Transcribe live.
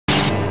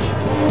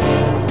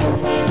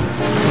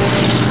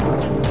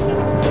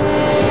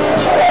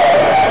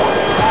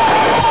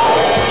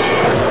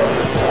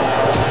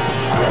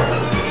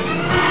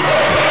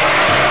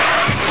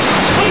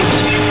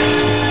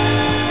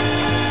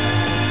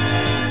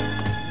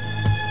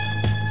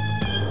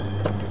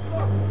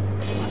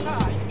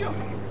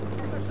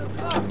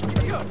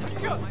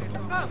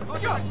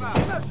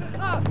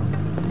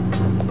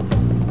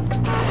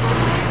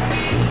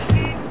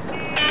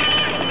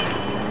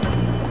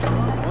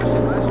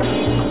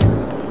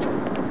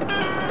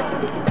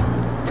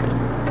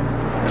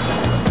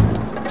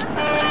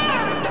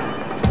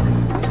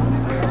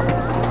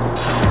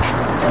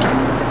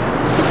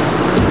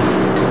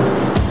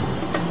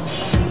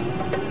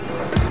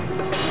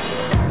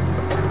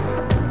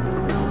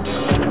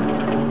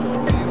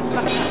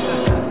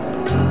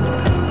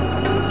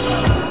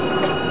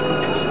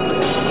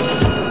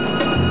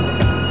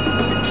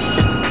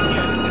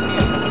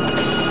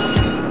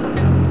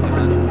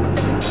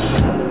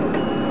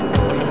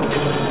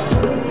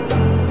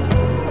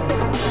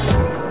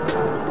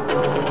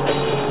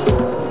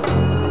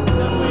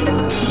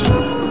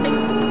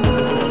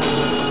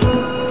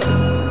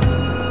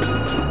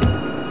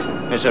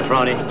Miss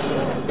Efroni,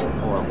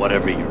 or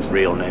whatever your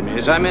real name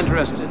is, I'm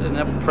interested in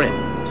a print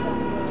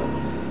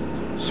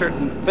of a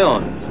certain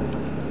film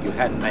you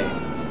had made.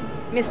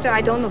 Mister, I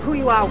don't know who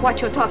you are or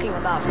what you're talking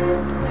about.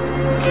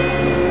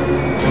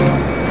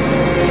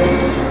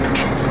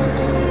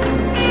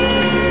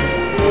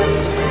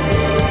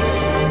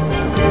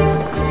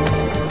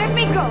 Let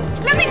me go!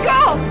 Let me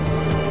go!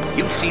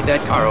 You see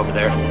that car over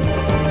there?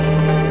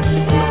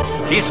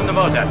 He's from the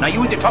Mozart. Now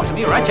you either talk to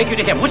me or I take you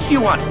to him. Which do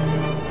you want?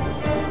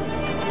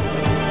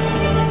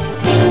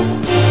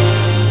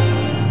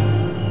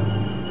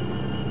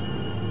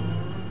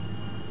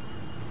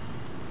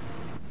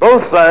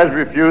 Both sides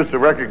refuse to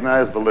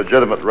recognize the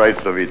legitimate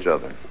rights of each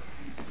other.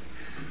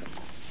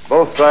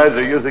 Both sides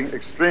are using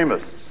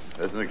extremists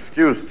as an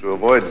excuse to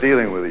avoid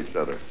dealing with each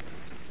other.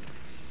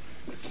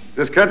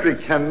 This country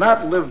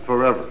cannot live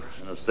forever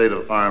in a state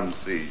of armed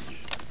siege.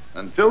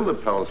 Until the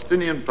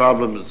Palestinian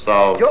problem is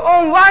solved, your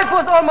own wife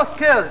was almost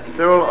killed.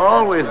 There will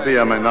always be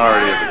a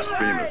minority of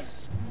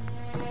extremists.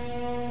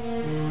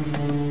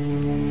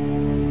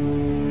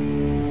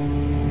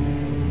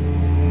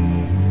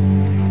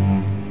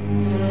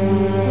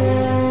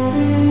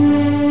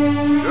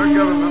 Your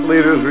government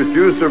leaders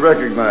refuse to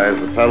recognize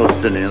the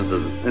Palestinians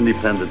as an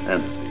independent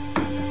entity.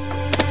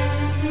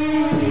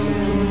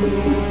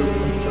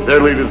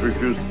 Their leaders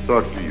refuse to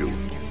talk to you.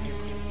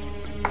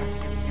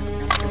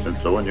 And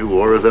so a new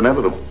war is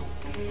inevitable.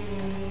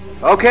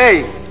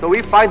 Okay, so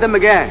we fight them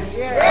again.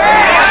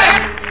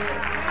 Yeah.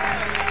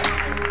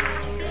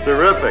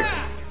 Terrific.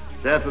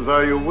 Chances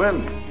are you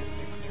win.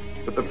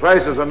 But the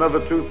price is another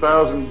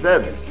 2,000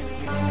 dead.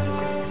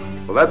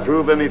 Will that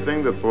prove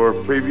anything that 4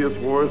 previous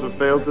wars have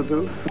failed to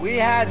do? We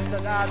had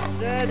Saddam's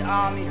Third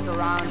Army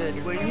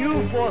surrounded when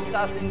you forced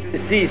us into a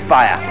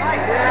ceasefire.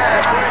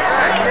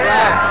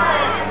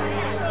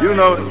 You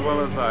know as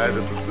well as I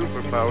that the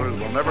superpowers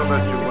will never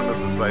let you win a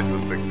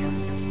decisive victory.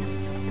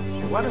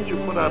 So why don't you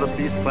put out a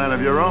peace plan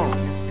of your own?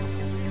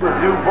 With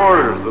new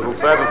borders that will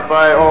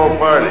satisfy all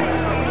parties.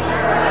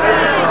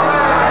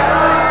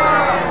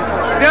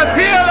 The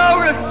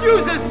PLO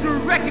refuses to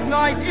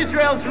recognize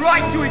Israel's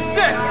right to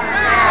exist.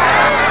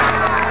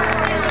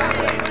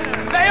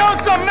 They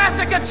also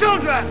massacre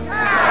children.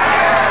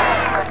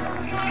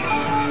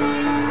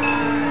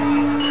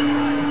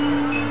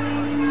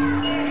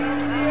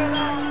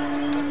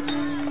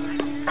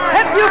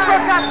 Have you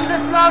forgotten the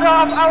slaughter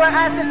of our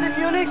assets in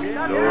Munich?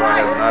 No, I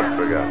have not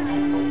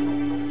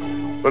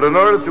forgotten. But in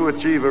order to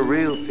achieve a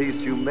real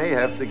peace, you may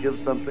have to give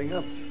something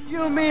up.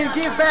 You mean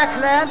give back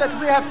land that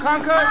we have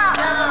conquered?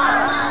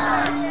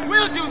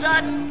 We'll do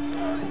that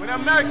when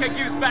America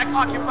gives back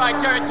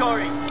occupied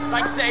territory,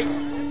 like, say,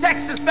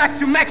 Texas back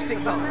to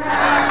Mexico.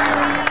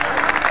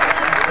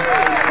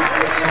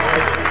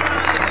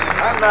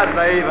 I'm not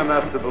naive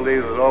enough to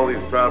believe that all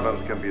these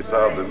problems can be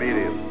solved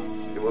immediately.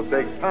 It will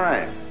take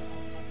time.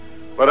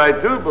 But I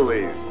do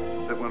believe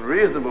that when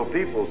reasonable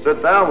people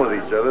sit down with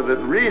each other, that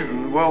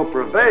reason will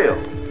prevail.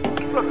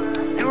 Look,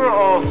 you are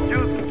all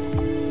students.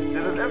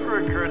 Did it ever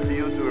occur to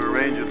you to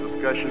arrange a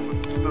discussion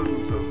with the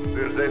students of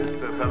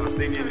Birzeit, the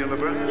Palestinian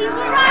University? He's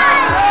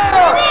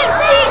right! He's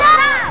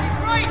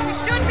right! We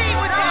should meet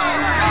with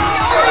him!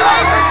 The only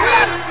way for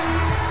peace!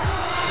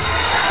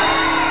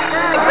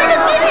 We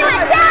should give him a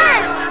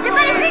chance! The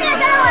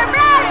Palestinians are our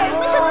brothers!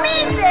 We should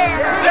meet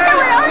them! It's our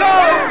only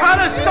chance!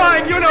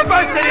 Palestine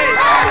University!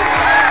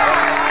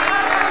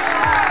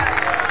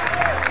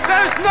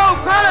 There's no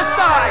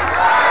Palestine!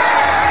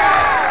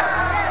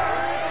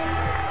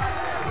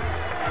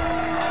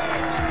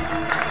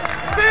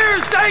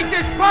 Birzeit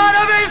is part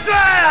of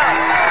Israel!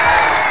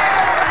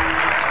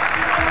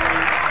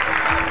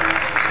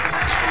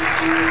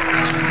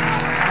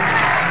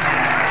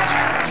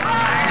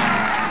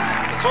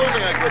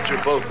 Supposing I get you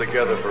both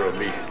together for a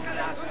meeting,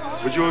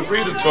 would you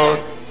agree to talk?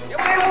 They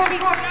won't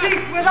talk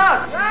peace with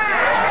us!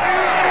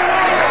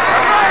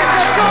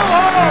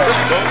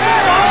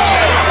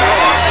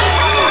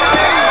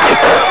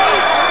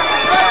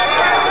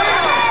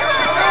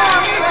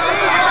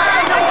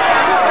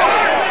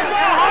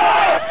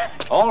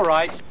 All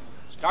right,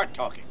 start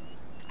talking.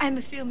 I'm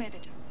a film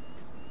editor.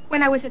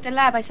 When I was at the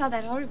lab, I saw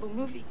that horrible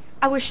movie.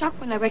 I was shocked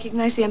when I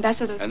recognized the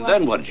ambassador's wife. And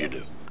then what did you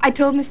do? I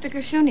told Mr.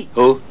 Gershuni.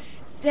 Who?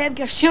 Zev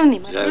Gershuni,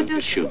 my Zev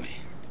producer. Gershuni.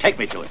 Take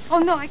me to him. Oh,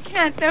 no, I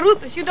can't. They're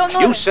ruthless. You don't know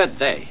You them. said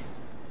they.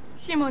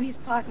 Shimon, his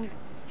partner.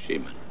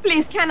 Shimon.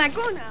 Please, can I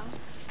go now?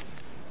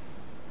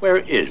 Where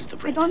is the I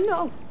prince? don't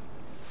know.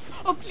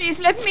 Oh, please,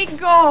 let me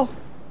go.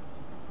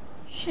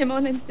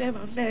 Shimon and Zev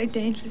are very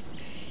dangerous.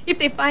 If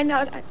they find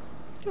out I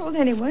told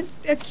anyone,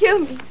 they'll kill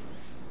me.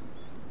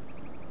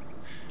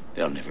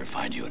 They'll never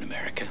find you in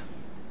America.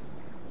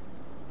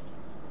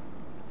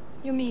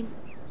 You mean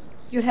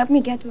you'd help me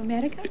get to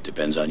America? It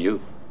depends on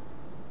you.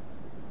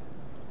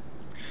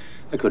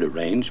 I could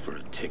arrange for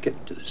a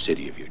ticket to the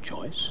city of your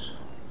choice,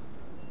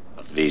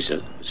 a visa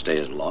to stay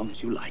as long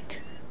as you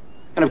like,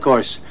 and of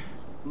course,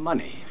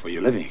 money for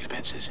your living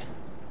expenses.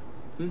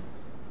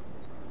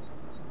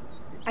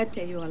 I'll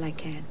tell you all I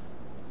can.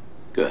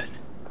 Good.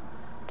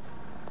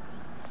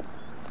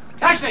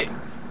 Taxi!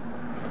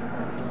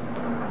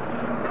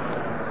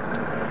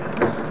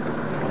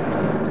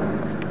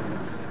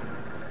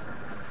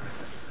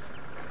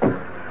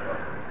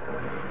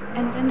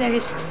 Then there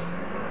is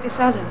this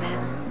other man.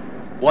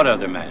 What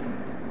other man?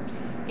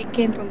 He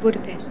came from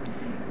Budapest.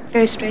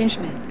 Very strange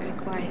man, very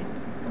quiet.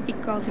 He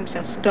calls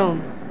himself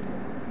Stone.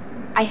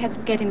 I had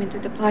to get him into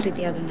the party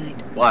the other night.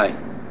 Why?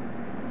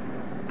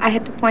 I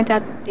had to point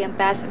out the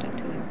ambassador to him.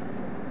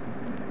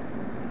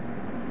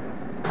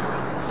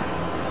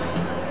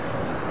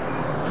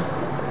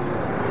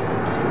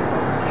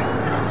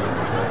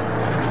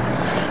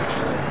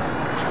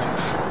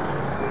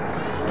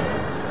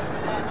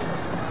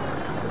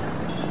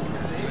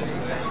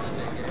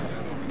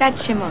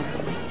 That's Shimon,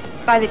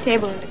 by the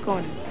table in the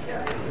corner.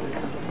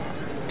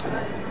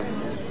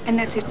 And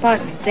that's his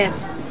partner, Zeb.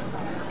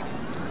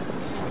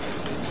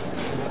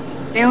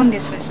 They own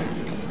this restaurant.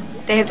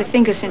 They have their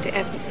fingers into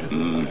everything.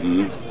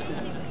 Mm-hmm.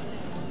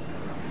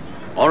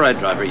 All right,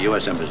 driver,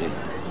 U.S. Embassy.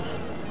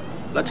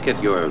 Let's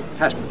get your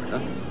passport,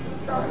 huh?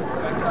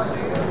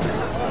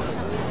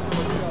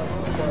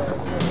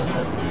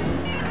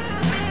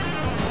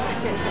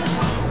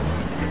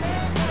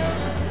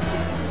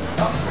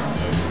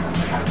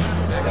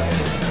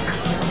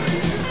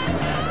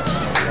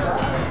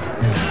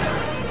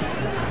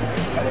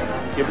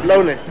 You've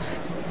blown it.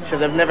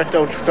 Should have never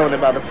told Stone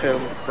about the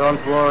film. Don't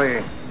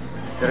worry.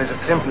 There is a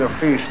simpler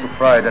fish to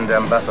fry than the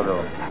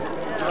ambassador.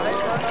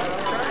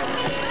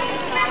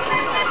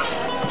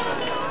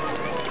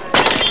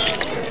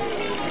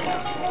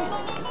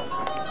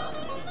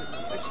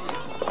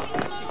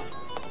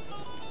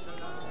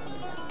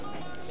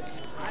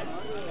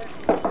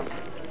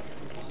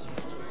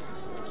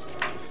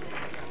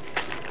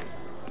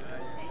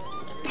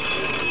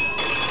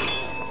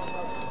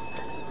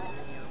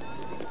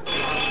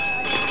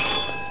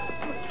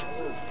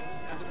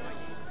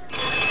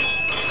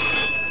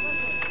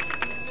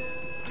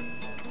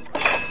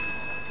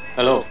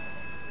 Hello.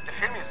 The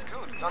film is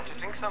good, don't you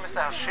think so, Mr.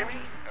 Hashimi?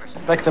 A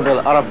respectable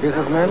Arab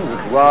businessman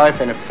with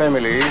wife and a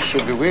family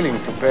should be willing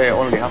to pay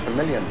only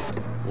 $500,000.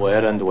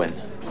 Where and when?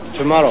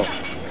 Tomorrow.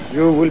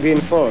 You will be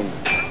informed.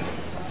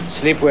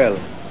 Sleep well.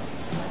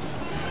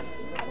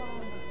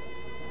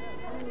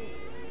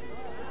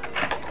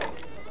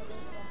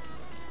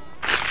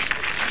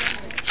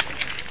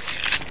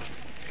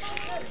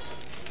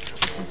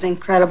 This is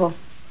incredible.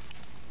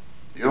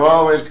 You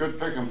always could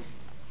pick 'em.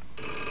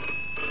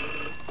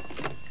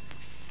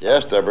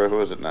 Yes, Deborah,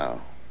 who is it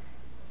now?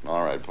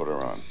 All right, put her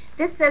on.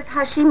 This says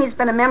Hashimi's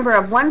been a member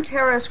of one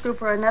terrorist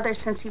group or another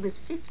since he was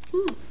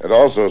 15. It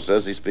also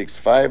says he speaks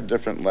 5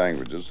 different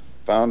languages,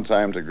 found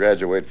time to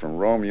graduate from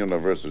Rome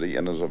University,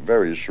 and is a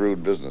very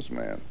shrewd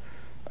businessman.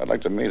 I'd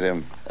like to meet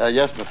him.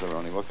 Yes, Mr.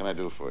 Roney, what can I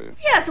do for you?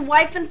 He has a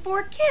wife and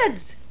 4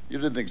 kids. You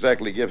didn't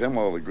exactly give him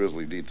all the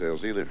grisly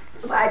details either.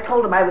 Well, I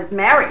told him I was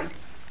married.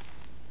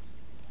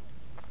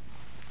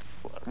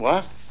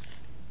 What?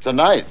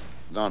 Tonight?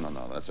 No,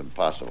 that's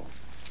impossible.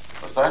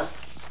 What's that?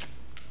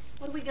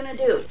 What are we going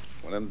to do?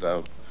 When in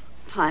doubt.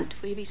 Hunt,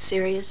 will you be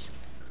serious?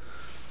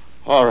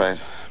 All right,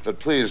 but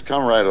please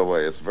come right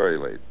away. It's very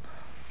late.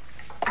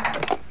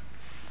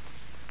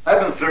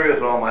 I've been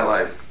serious all my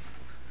life.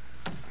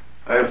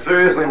 I have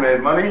seriously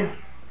made money.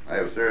 I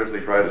have seriously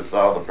tried to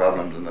solve the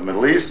problems in the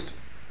Middle East.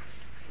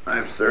 I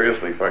have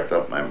seriously fucked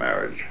up my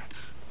marriage.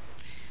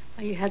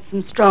 Well, you had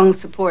some strong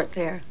support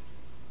there.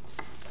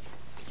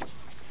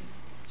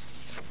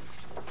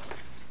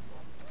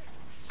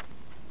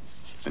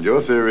 And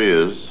your theory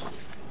is?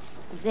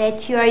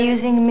 That you are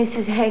using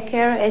Mrs. Hecker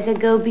as a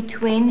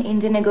go-between in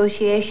the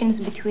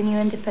negotiations between you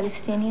and the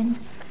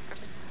Palestinians?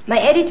 My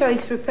editor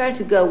is prepared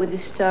to go with the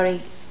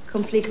story,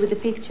 complete with the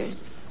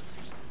pictures.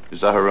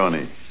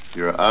 Zaharoni,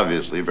 you're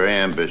obviously very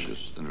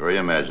ambitious and very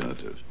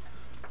imaginative,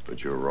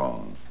 but you're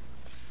wrong.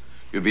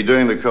 You'd be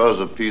doing the cause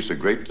of peace a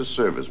great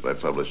disservice by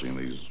publishing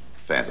these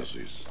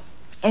fantasies.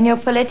 And your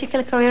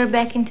political career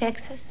back in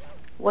Texas?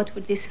 What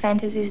would these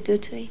fantasies do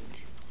to it?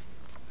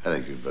 I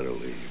think you'd better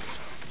leave.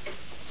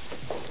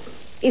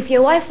 If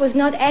your wife was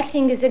not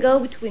acting as a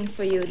go-between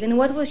for you, then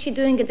what was she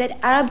doing at that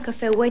Arab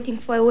cafe waiting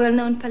for a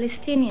well-known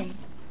Palestinian?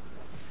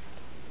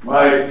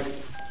 Mike.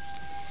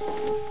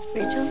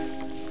 Rachel?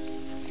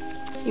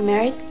 You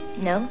married?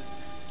 No.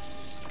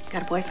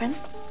 Got a boyfriend?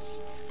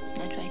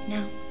 Not right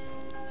now.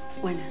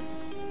 Why not?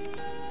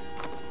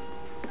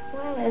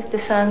 Well, as the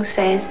song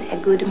says, a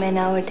good man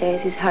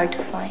nowadays is hard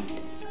to find.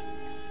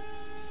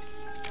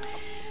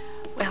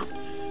 Well,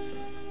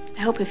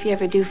 I hope if you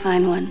ever do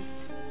find one,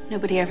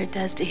 nobody ever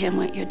does to him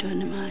what you're doing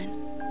to mine.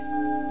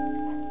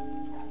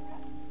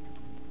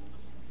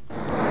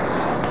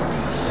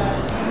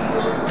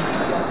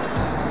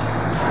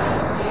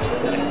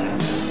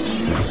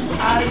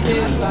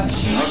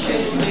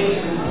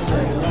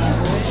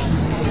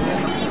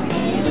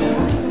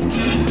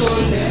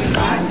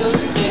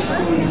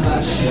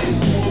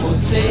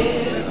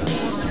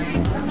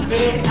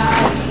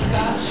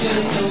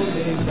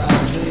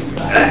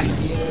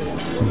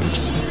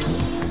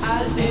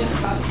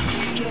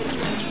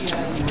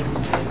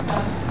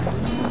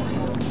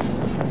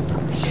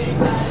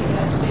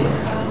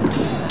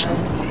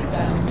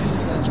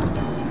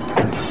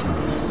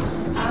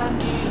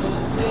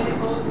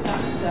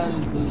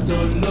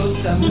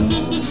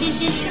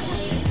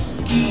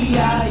 Keep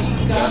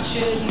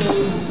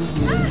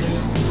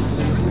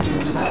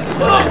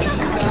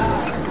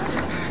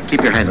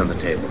your hands on the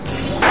table.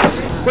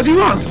 What do you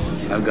want?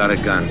 I've got a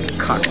gun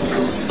cocked,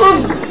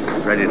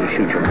 ready to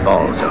shoot your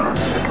balls off.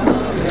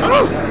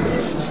 Oh!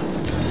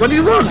 What do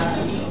you want?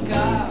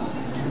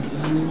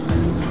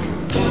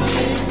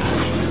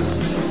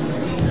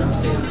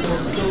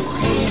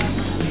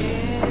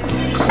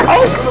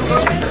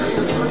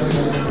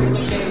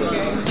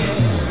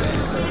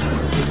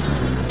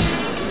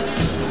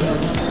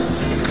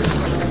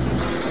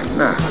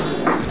 Now,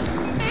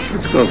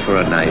 let's go for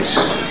a nice,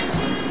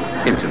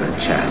 intimate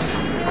chat,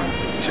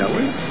 shall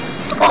we?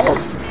 Oh.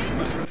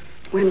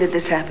 When did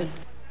this happen?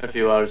 A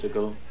few hours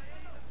ago.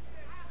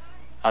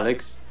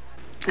 Alex?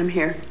 I'm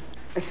here,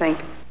 I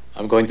think.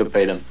 I'm going to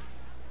pay them.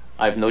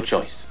 I have no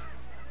choice.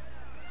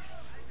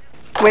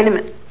 Wait a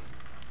minute.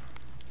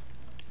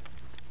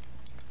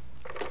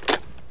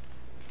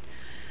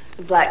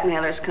 The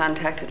blackmailers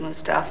contacted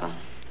Mustafa.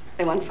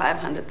 They want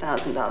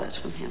 $500,000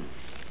 from him.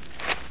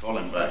 Call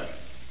him back.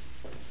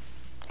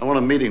 I want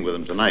a meeting with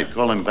him tonight.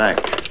 Call him back.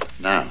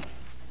 Now.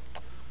 I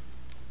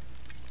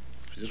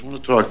just want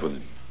to talk with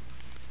him.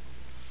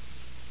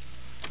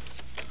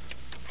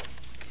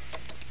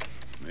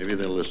 Maybe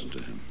they'll listen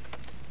to him.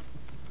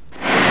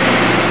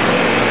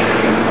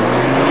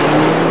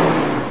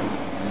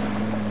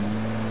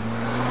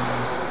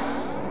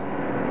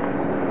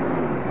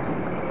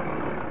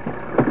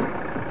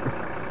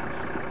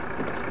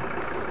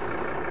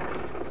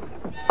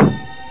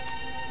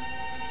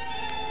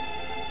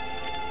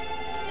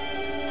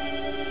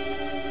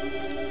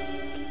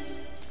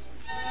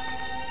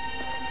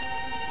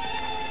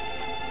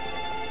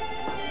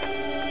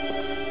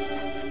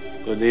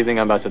 Good evening,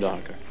 Ambassador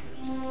Harker.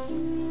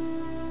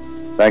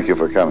 Thank you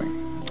for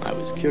coming. I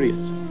was curious.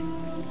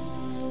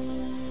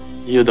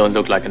 You don't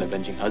look like an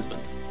avenging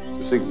husband.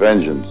 To seek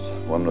vengeance,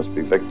 one must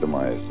be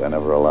victimized. I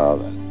never allow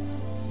that.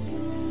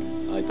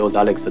 I told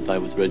Alex that I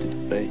was ready to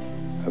pay.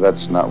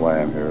 That's not why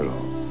I'm here at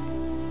all.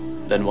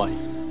 Then why?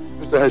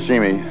 Mr.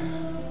 Hashimi,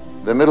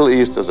 the Middle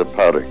East is a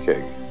powder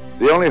keg.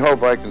 The only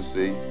hope I can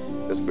see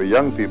is for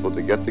young people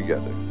to get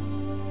together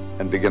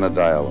and begin a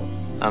dialogue.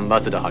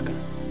 Ambassador Harker,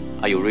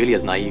 are you really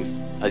as naive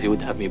as you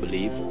would have me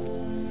believe?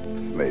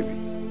 Maybe.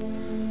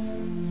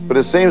 But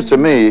it seems to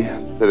me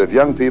that if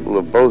young people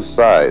of both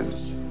sides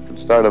could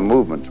start a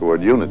movement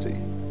toward unity,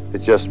 it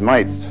just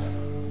might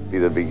be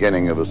the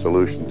beginning of a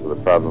solution to the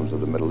problems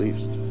of the Middle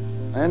East.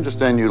 I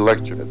understand you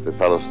lecture at the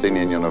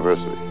Palestinian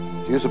University.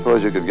 Do you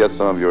suppose you could get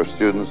some of your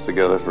students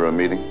together for a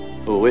meeting?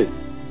 Who with?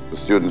 The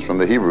students from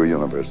the Hebrew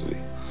University.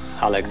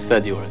 Alex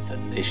said you were a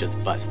tenacious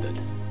bastard.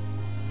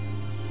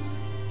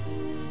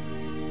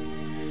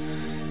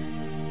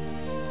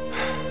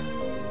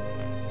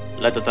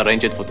 Let us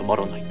arrange it for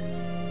tomorrow night.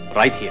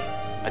 Right here,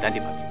 at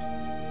Antipatris.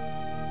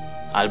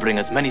 I'll bring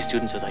as many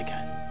students as I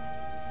can.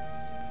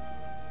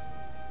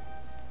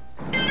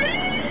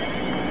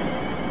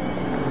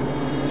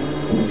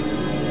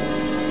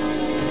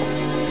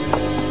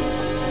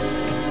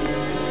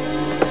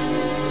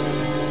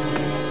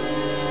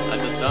 At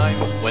a time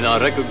when our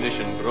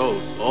recognition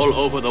grows all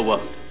over the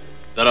world,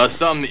 there are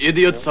some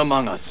idiots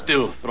among us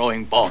still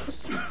throwing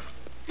bombs.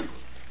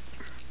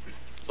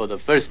 For the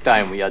first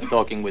time, we are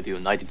talking with the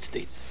United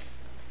States.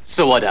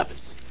 So what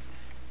happens?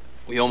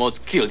 We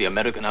almost killed the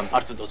American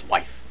ambassador's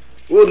wife.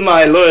 Would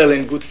my loyal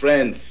and good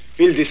friend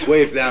feel this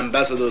way if the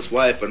ambassador's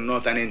wife were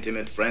not an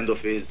intimate friend of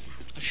his?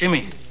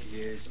 Hashimi,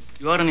 yes.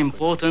 You are an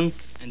important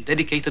and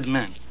dedicated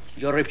man.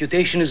 Your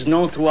reputation is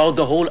known throughout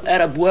the whole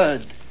Arab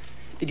world.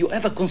 Did you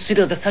ever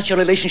consider that such a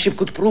relationship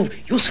could prove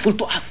useful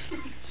to us?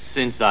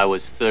 Since I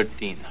was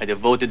 13, I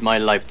devoted my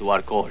life to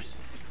our cause.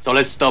 So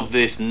let's stop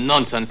this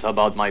nonsense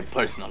about my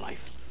personal life.